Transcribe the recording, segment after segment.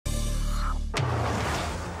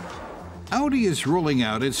Audi is rolling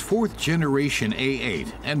out its fourth-generation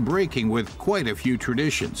A8 and breaking with quite a few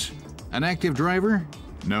traditions. An active driver?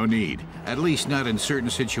 No need, at least not in certain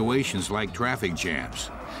situations like traffic jams.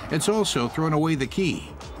 It's also thrown away the key.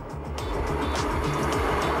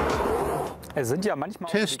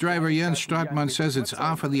 Test driver Jens Stratmann says it's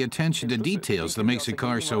often the attention to details that makes a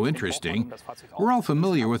car so interesting. We're all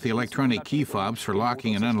familiar with the electronic key fobs for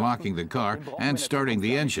locking and unlocking the car and starting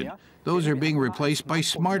the engine. Those are being replaced by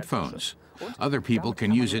smartphones. Other people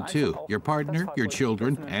can use it too, your partner, your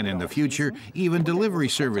children, and in the future, even delivery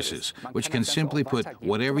services, which can simply put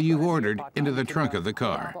whatever you've ordered into the trunk of the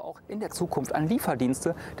car. In der Zukunft an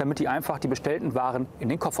Lieferdienste, damit die einfach die bestellten Waren in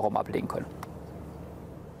den Kofferraum ablegen können.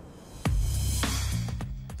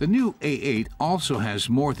 The new A8 also has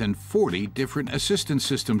more than 40 different assistance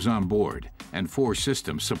systems on board, and 4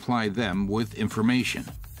 systems supply them with information.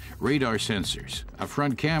 Radar sensors, a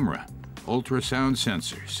front camera, ultrasound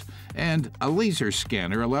sensors, and a laser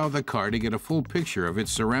scanner allow the car to get a full picture of its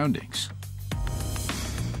surroundings.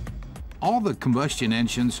 All the combustion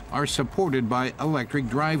engines are supported by electric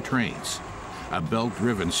drivetrains. A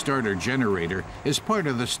belt-driven starter generator is part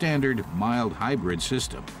of the standard mild hybrid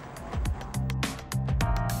system.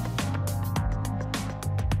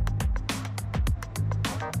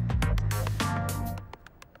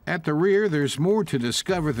 At the rear, there's more to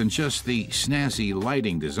discover than just the snazzy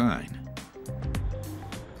lighting design.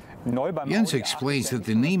 Jens explains that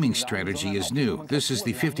the naming strategy is new. This is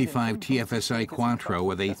the 55 TFSI Quattro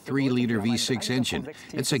with a 3-liter V6 engine.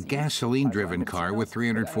 It's a gasoline-driven car with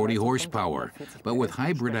 340 horsepower. But with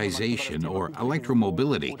hybridization or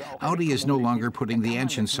electromobility, Audi is no longer putting the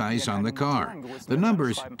engine size on the car. The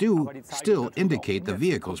numbers do still indicate the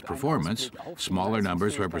vehicle's performance. Smaller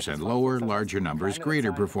numbers represent lower, larger numbers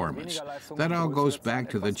greater performance. That all goes back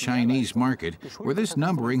to the Chinese market, where this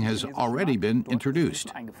numbering has already been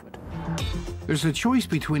introduced. There's a choice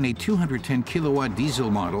between a 210 kilowatt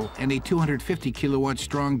diesel model and a 250 kilowatt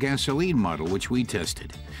strong gasoline model, which we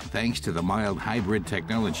tested. Thanks to the mild hybrid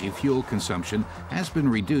technology, fuel consumption has been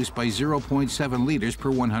reduced by 0.7 liters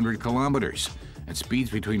per 100 kilometers. At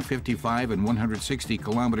speeds between 55 and 160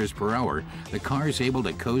 kilometers per hour, the car is able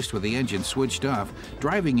to coast with the engine switched off,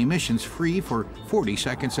 driving emissions free for 40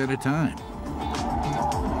 seconds at a time.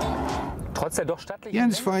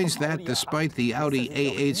 Jens finds that despite the Audi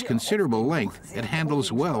A8's considerable length, it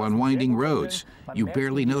handles well on winding roads. You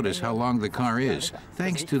barely notice how long the car is,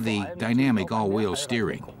 thanks to the dynamic all-wheel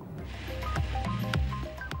steering.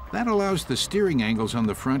 That allows the steering angles on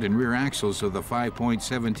the front and rear axles of the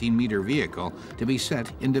 5.17-meter vehicle to be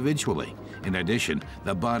set individually. In addition,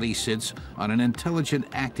 the body sits on an intelligent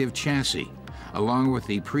active chassis. Along with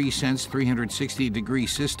the pre-sense 360-degree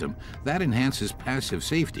system, that enhances passive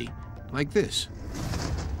safety. Like this.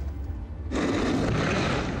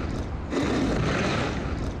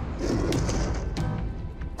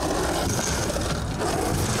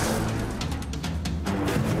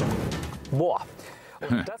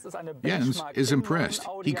 Jens is impressed.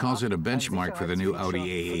 He calls it a benchmark for the new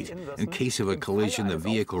Audi A8. In case of a collision, the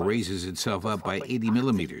vehicle raises itself up by 80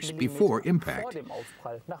 millimeters before impact.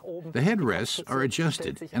 The headrests are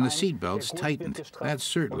adjusted and the seat belts tightened. That's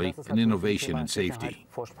certainly an innovation in safety.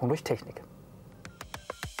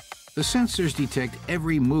 The sensors detect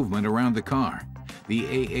every movement around the car. The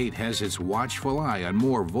A8 has its watchful eye on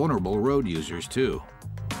more vulnerable road users, too.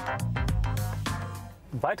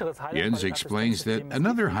 Jens explains that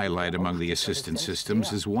another highlight among the assistance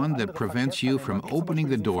systems is one that prevents you from opening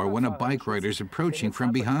the door when a bike rider is approaching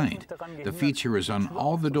from behind. The feature is on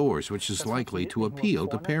all the doors, which is likely to appeal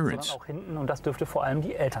to parents.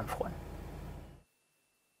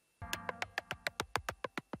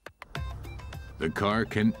 The car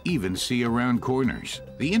can even see around corners.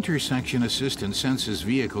 The intersection assistant senses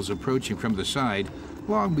vehicles approaching from the side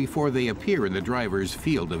long before they appear in the driver's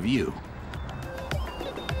field of view.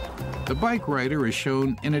 The bike rider is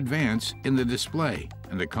shown in advance in the display,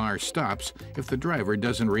 and the car stops if the driver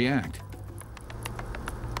doesn't react.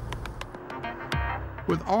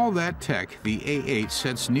 With all that tech, the A8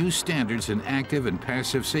 sets new standards in active and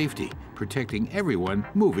passive safety, protecting everyone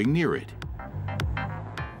moving near it.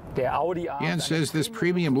 Jens says this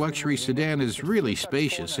premium luxury sedan is really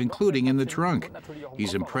spacious, including in the trunk.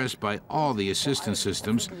 He's impressed by all the assistance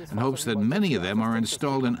systems and hopes that many of them are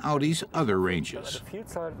installed in Audi's other ranges. The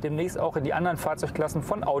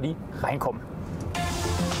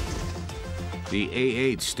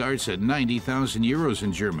A8 starts at 90,000 euros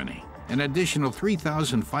in Germany. An additional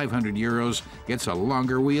 3,500 euros gets a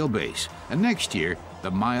longer wheelbase. And next year,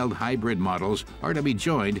 the mild hybrid models are to be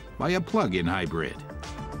joined by a plug-in hybrid.